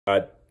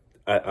I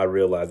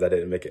realized I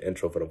didn't make an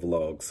intro for the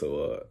vlog,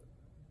 so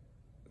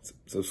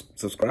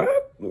subscribe,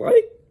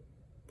 like.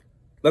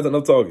 That's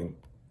enough talking.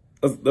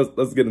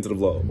 Let's get into the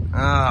vlog.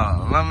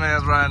 Oh, my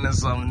man's riding in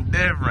something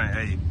different.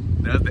 Hey,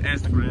 that's the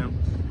Instagram.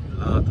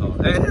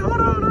 Hey, hold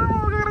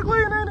on, we gotta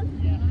clean, ain't it?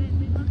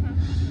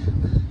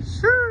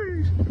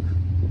 Sheesh.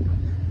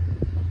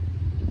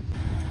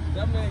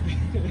 That man.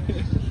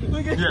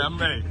 Look at yeah,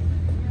 man.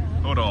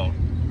 Hold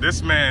on.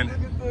 This man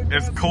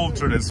is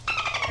cultured as.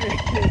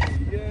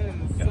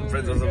 Yes,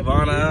 Princess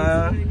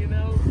Savannah.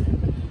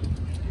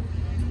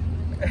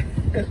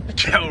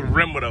 Yo,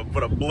 rim with a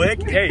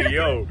blick. Hey,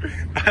 yo.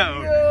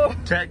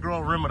 Cat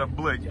girl rim with a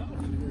blick.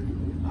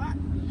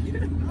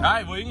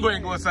 Alright, well, you can go ahead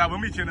and go inside. We'll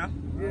meet you now.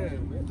 Yeah,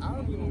 I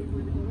don't even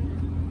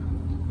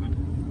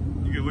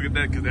know. You can look at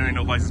that because there ain't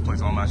no license plate,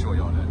 so I'm not showing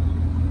y'all that.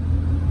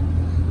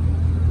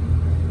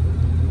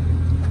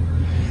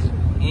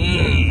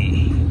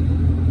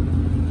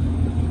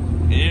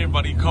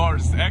 Everybody's car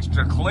is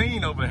extra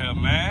clean over here,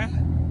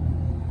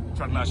 man.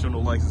 Try to not show no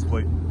license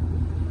plate.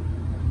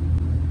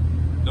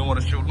 Don't want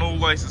to show no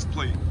license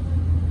plate.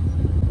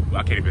 Well,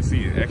 I can't even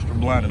see it. Extra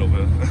blinded over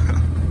here.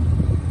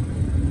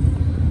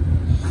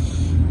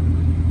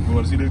 You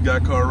want to see this guy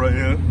car right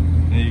here?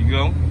 There you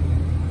go.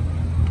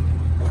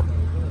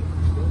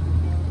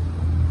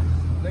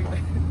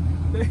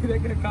 They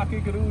get a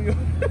cocky caruyo.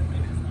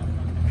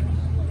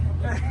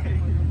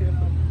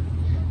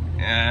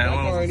 Yeah, that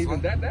car ain't even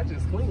that's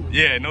just clean.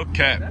 Yeah, no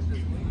cap.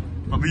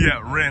 But we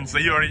at Ren, so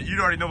you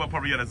already know what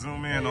part we gotta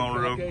zoom in on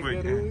real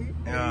quick.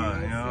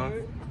 Yeah, you know.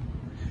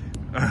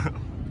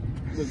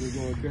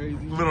 Going crazy.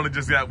 Literally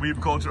just got weeb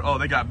culture. Oh,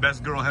 they got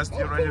best girl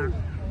Hestia right here.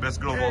 Best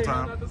girl of all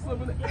time.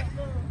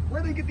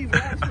 Where they get these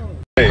raps from?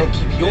 Hey,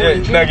 yeah,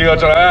 you not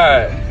get your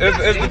eye.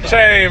 It's the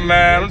chain,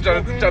 man. I'm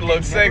trying to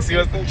look sexy.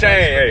 It's the chain.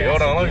 Hey,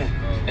 hold on, look.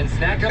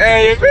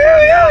 Hey, you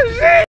feel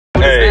shit?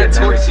 Hey,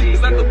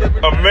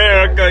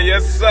 America,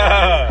 yes sir.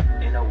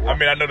 I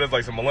mean, I know there's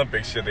like some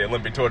Olympic shit, the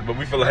Olympic torch, but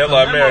we feel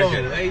hella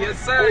American. Hey, yes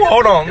sir. Ooh,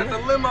 hold on. Got the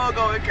limo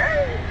going,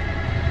 okay?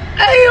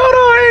 Hey, hold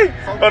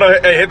on,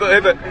 hey, hit the.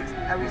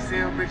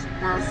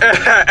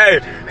 Hey,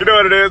 you know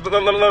what it is?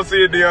 Let's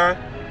see it, Dion.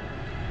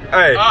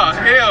 Hey. Oh,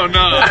 hell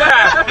no.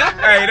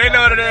 Hey, they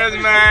know what it is,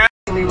 man.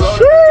 Hey,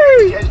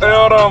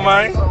 hold on,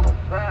 man.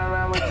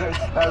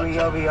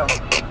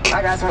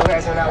 I got some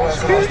gas and I was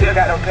still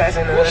got no gas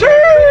in the hood.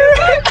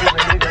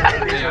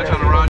 Yeah, I'm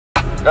trying to run.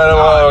 Got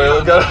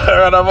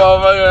that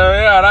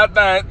motherfucker. Yeah, that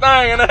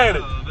thing, ain't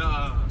it?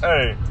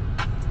 Hey.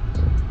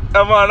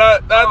 Come on, that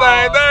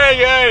thing,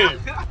 hey.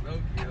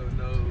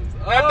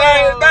 That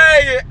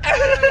thing.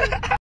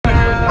 I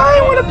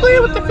ain't wanna play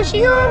with the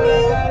fishy on me.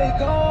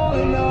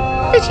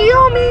 Fishy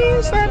on me,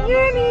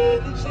 Sanyani.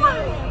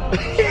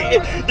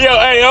 Yo,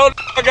 hey, hold the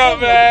fuck up,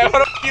 man. What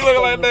the fuck you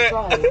looking like that?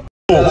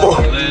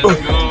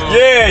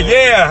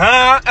 Yeah,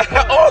 huh?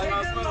 Oh,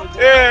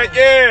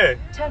 yeah.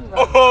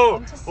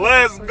 Oh,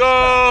 let's go.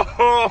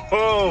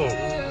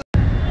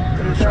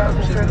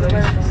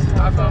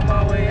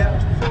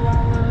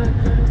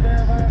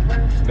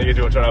 Nigga, you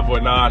trying to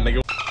avoid? Nah,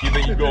 nigga. You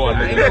think you going,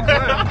 nigga?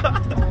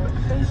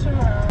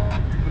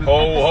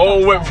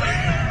 Oh, whip.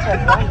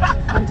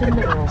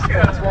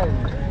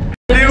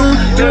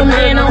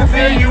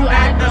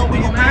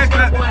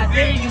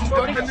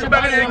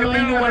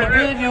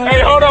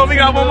 Hey, hold on, we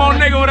got one more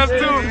nigga with us too.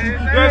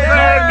 Yes,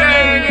 sir,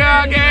 gang,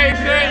 y'all gang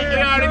shit.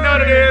 You already know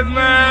what it is,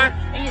 man.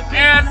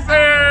 Yes,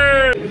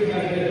 sir.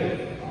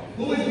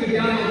 Who is the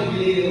guy in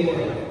the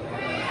world?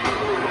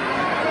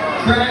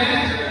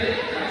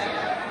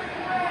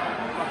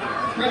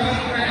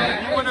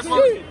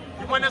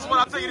 You win this one,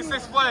 I'll take you to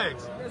Six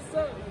Flags. Yes,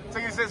 sir.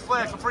 Take you to Six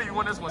Flags for free, you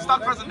win this one.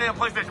 Stop pressing damn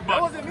PlayStation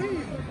button. That wasn't me.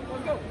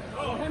 Let's go.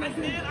 Oh, I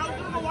did. I was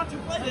going to watch you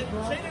play it.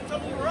 Shane didn't tell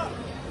me you were up.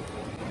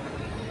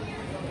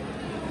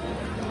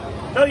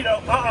 No, you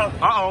don't.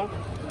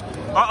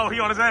 Uh-oh, he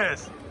on his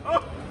ass.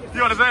 He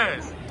on his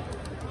ass.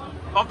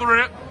 Off the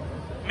rip.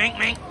 Mink.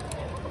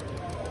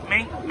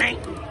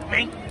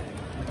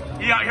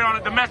 He out here on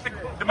a domestic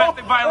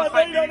violence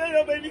fight. There you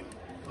go, baby.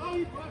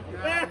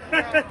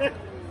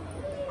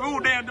 Ooh,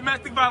 damn,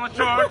 domestic violence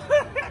charge.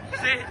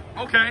 Shit,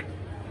 okay.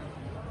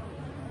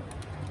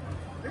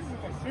 This is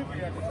a super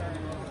at the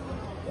tournament.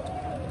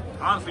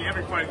 Honestly,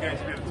 every fight game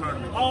should be at the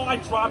tournament. Oh, I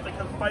dropped it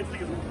because the fight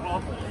thing is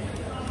awful.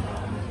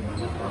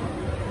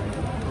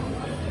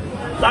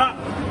 Stop.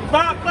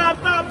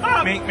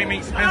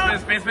 Mink,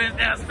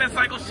 spin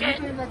cycle shit.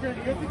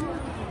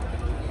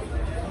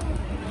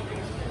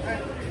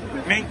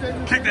 Mink,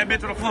 kick that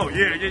bitch to the floor.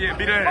 Yeah,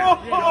 beat her ass.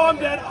 Oh, I'm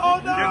dead. Oh,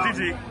 no. Yeah,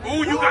 GG.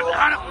 Ooh, you got the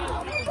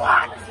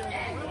what?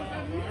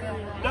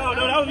 No,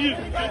 that was you.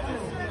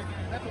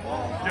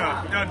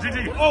 Yeah, GG.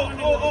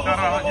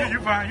 No, you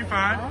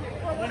fine.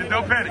 Just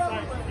don't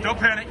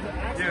panic.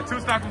 Yeah, two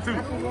stock them too.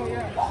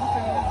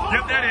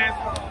 Yep, that is.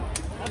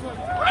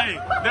 Hey,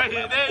 there he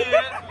is.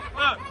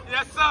 Look,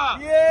 yes sir.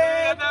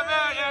 Yeah, that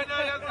man. Yeah,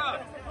 yes sir.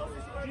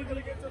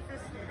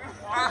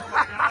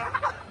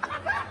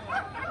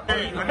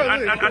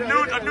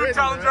 A new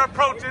challenger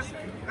approaches.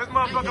 This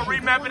motherfucker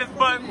remapping his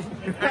buttons.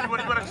 Hey, you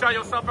wanna shout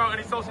yourself out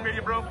any social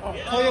media, bro?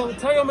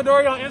 Tayo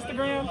Midori on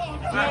Instagram,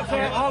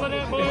 Snapchat, all of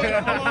that, boy.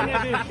 Follow on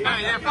that bitch.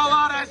 Hey, yeah, follow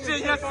all that shit.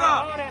 Yes,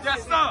 sir.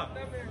 Yes, sir.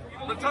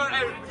 Return,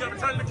 hey, we got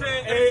Return the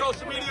King. Any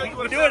social media? You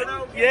wanna shout it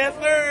out? Yes,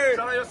 sir.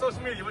 Shout out your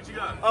social media. What you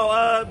got?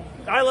 Oh,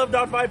 I love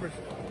Dog Vipers.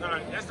 All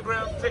right,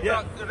 Instagram,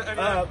 TikTok.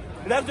 Yeah.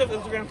 That's just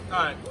Instagram.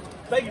 All right.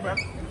 Thank you, bro.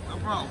 No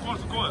problem. Of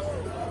course, of course.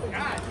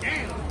 God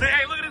damn.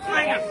 Hey, look at his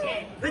fingers.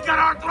 He got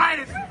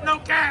arthritis. No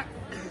cap.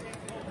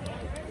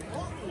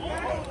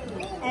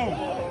 Ooh.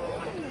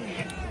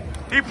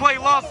 He played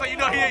lost, so you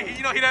know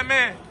he that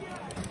man.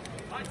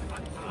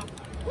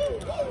 Ooh.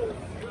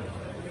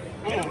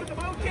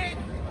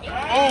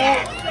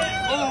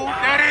 Ooh,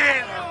 that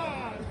is.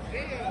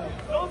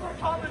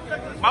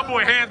 My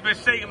boy hands been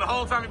shaking the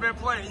whole time he been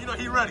playing. You know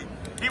he ready.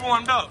 He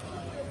warmed up.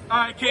 All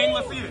right, King,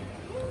 let's see it.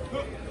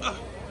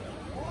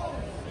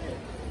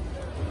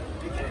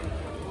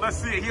 Let's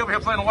see it. He over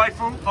here playing the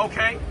waifu.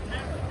 Okay.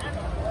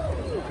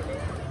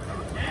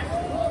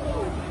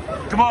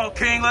 Come on,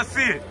 King. Let's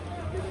see it.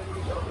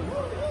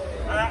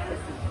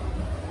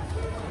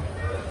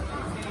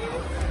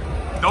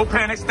 Don't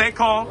panic. Stay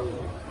calm.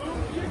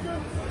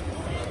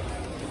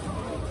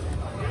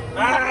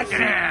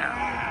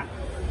 Damn.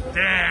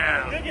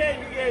 Damn. Good game.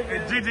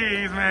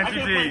 GG's, man. GG's. I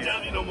can't play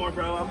Johnny no more,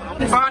 bro.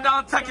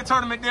 $5 Tekken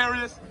tournament,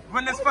 Darius.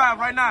 Win this 5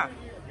 right now.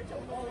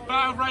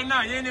 5 right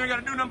now. You ain't even got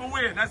to do nothing but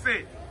win. That's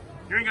it.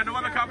 You ain't got no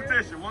other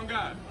competition. One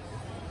guy.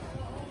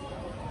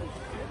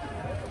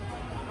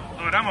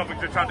 Oh, that motherfucker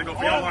just tried to go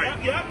for your life.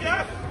 Yep.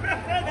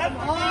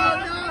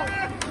 Oh, no.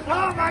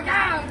 Oh, my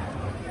God.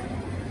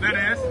 That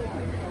is.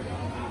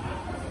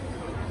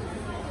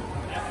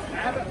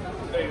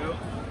 There you go.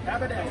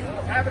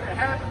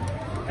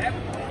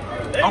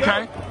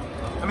 Okay.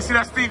 Let me see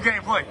that Steve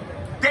gameplay.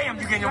 Damn,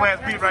 you getting your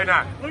ass beat right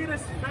now. Look at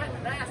this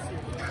fat bastard.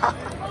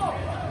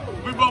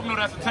 We both know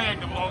that's a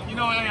tag. You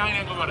know, I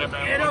ain't gonna go that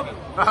bad.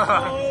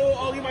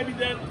 Oh, he might be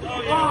dead.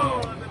 Oh,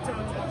 yeah.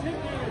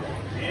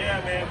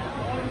 Yeah, man.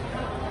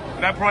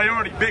 That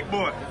priority, big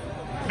boy.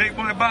 Big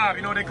boy Bob,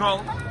 you know what they call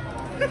him.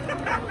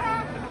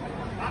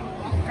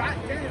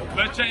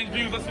 Let's change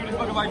views. Let's see what it's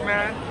looking like,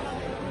 man.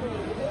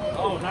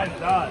 Oh, nice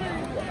dodge.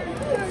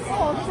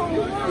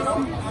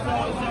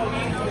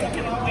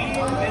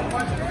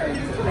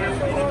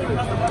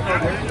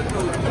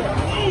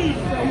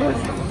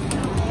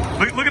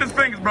 Look at his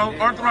fingers, bro.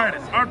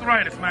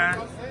 Arthritis, man.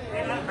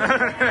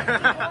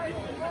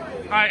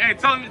 All right, hey,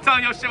 tell him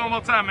your shit one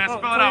more time, man.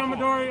 Spell it out. Tayo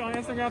Midori on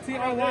Instagram,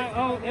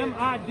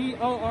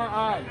 TYOMIDORI. All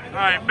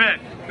right, bet.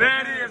 There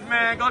it is,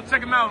 man. Go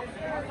check him out.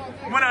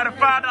 Went out a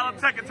 $5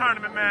 Tekken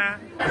tournament, man.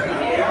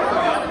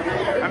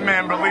 That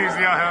man believes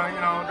he out here,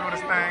 you know, doing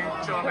his thing,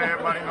 chilling with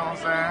everybody, you know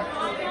what I'm saying?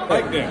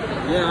 Like that.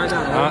 Yeah, I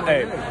know.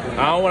 Hey,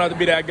 I don't want to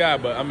be that guy,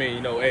 but I mean,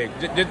 you know, hey,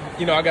 just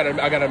you know, I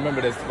gotta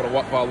remember this for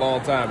a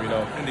long time, you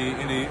know.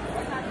 Indeed.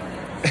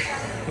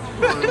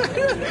 I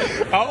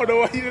don't know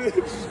why you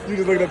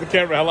just looking at the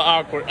camera hella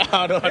awkward.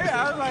 I don't know.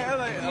 Yeah, I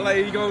was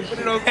like, you gonna put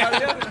it on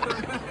somebody else?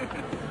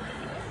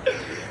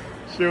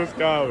 She was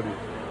comedy.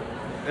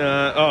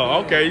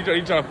 Oh, okay. You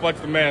trying to flex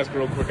the mask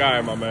real quick. All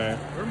right, my man.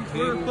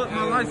 Where the fuck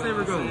my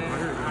lightsaber go?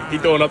 He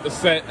throwing up the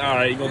scent. All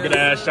right, you gonna get an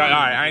ass shot. All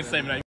right, I ain't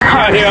saving that.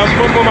 Out here, I'm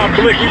putting on my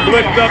blick. We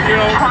blicked up, you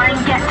know.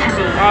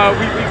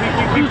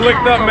 We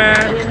blicked up,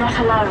 man.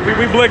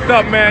 We blicked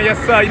up, man. Yes,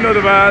 sir. You know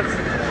the vibes.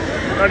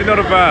 You already know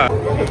the vibe.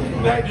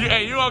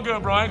 Hey, you all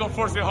good, bro. I ain't gonna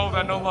force you to hold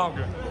that no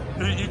longer.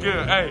 You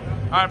good. Hey,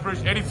 I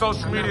appreciate any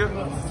social media you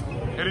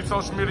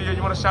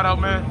want to shout out,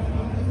 man?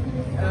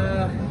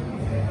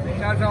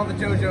 Shout out to all the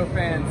JoJo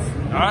fans.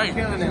 All right.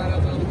 Killing it.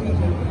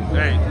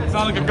 Hey, it's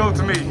all like a go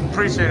to me.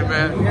 Appreciate it,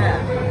 man. Yeah.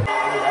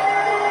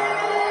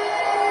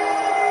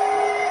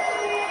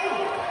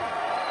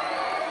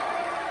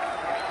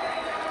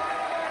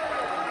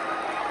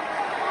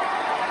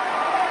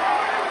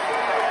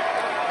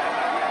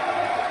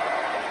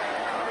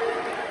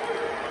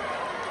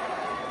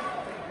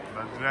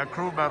 Let's do that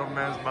crew battle,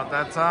 man. It's about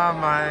that time,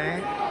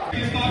 man.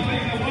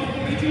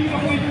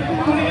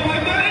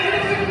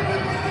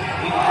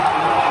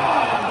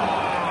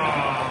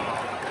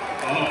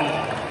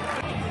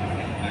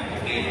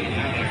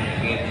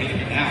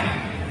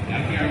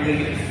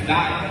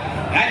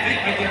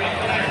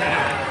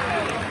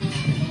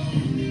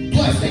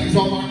 Plus things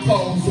on my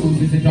clothes,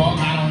 Susie's a dog,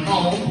 I don't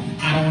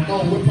know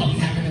what probably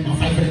happened in my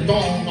fight with the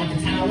dome. Like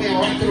the town went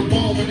right to the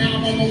bone, but now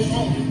I'm almost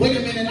home. Wait a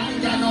minute, I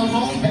ain't got no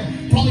home.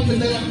 Probably because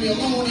they left me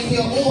alone in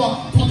here, or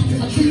probably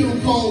because I treated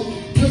them cold.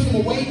 Pushed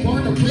them away,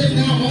 burned the bridge,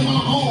 now I'm on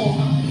my own.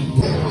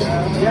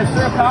 Yes,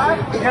 sir, Kai.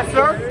 Yes,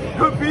 sir.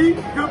 Good beat.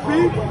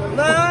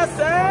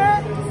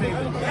 Listen.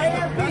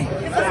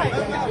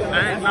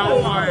 Ain't no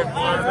way,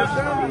 boy.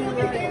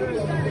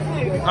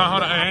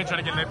 Hold on. I ain't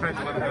trying to get that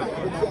picture.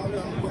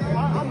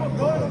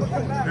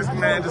 This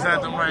man just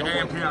had the right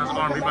AMP on his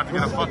arm. He about to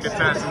get a fucking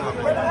tattoo of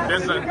it.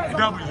 There's a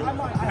W.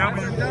 I'm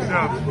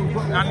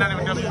not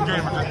even W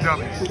gamer, just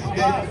W.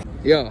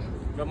 Yeah.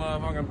 The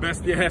motherfucking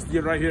bestie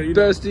Hestia right here.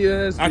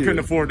 Bestie. I couldn't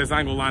afford this. I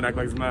ain't gonna lie, act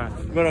like it's mine.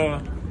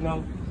 But,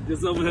 no,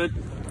 just over here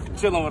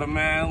chilling with him,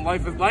 man.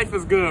 Life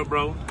is good,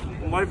 bro.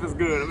 Life is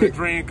good. I'm at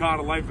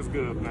Dreamcon. Life is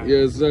good, man.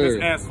 Yes, sir.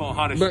 This asphalt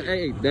hot as But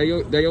shit. hey, that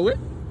your whip?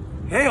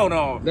 Hell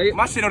no.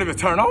 My shit don't even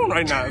turn on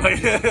right now.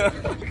 Like, I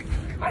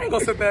ain't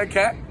gonna sit there and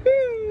cat.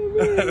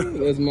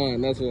 That's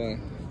mine. That's why.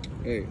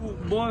 Hey.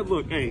 Boy,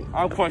 look, hey,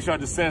 I'm quite sure I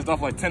just sensed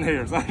off like 10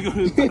 hairs. I ain't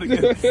gonna just do it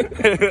again.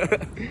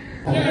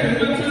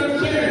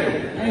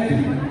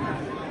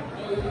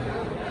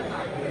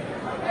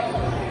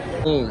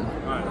 Boom.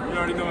 Alright, you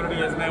already know what it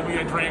is, man. We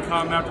at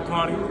Dreamcon after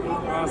party. You know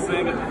what I'm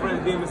saying? Got the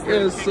friend Demon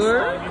Yes,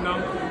 sir. On, you know,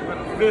 got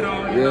the fit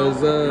on, you Yes,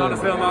 know. sir. How to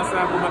sell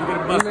outside, we're about to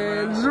get a bus.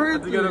 Man,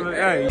 Together,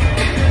 hey.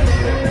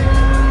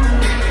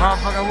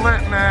 Motherfucking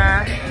lit,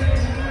 man.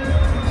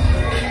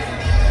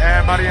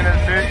 Everybody in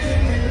this bitch.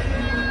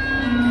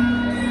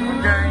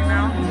 Okay, you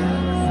know.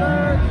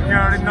 You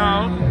already know.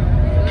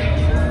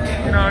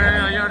 You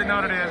already know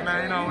what it is, man.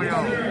 You know we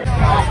on.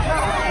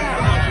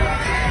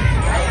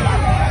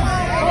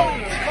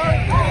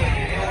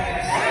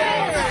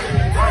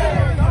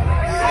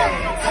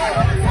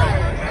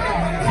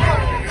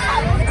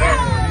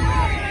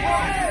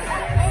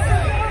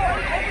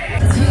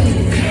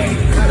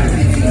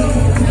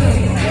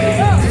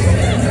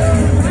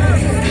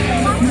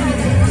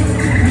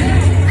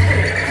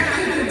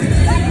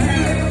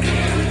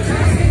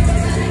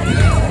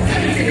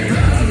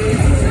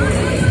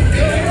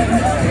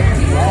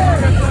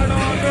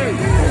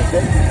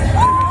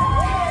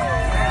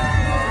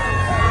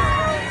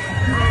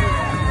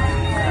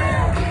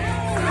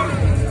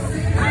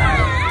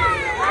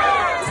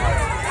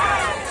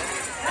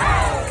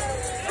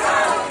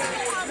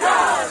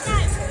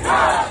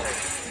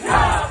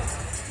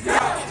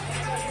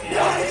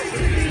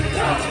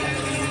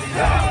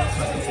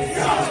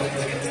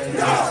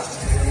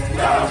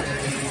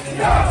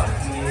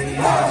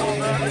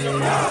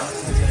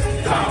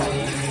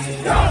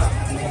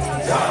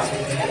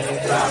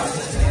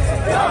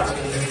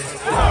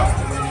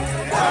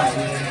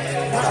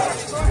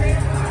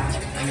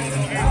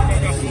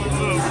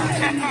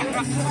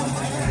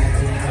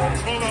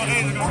 Hold on,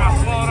 Angel,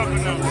 got swallowed up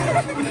in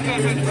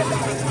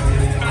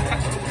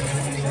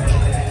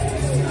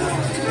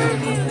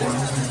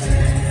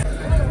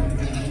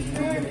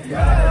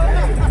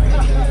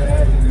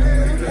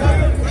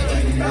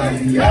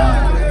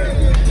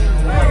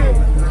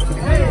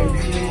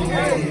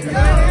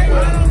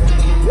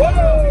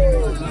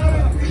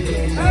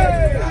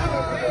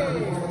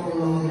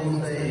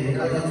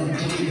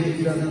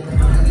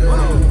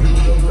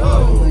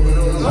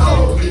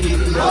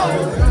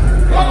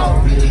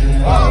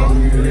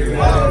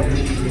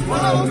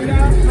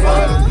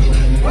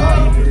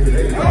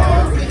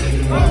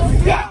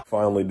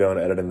Finally done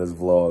editing this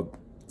vlog.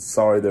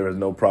 Sorry there was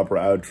no proper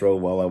outro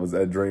while I was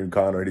at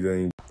Dreamcon or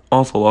anything.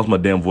 Also lost my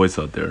damn voice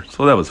out there,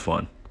 so that was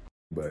fun.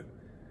 But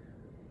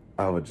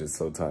I was just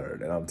so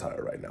tired, and I'm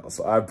tired right now.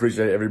 So I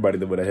appreciate everybody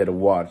that went ahead and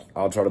watched.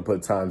 I'll try to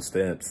put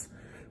timestamps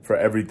for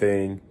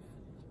everything.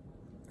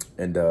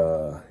 And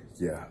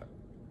yeah,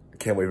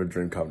 can't wait for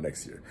Dreamcon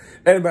next year.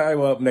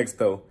 Anybody up next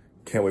though,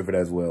 can't wait for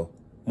that as well.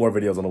 More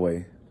videos on the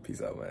way.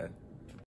 Peace out, man.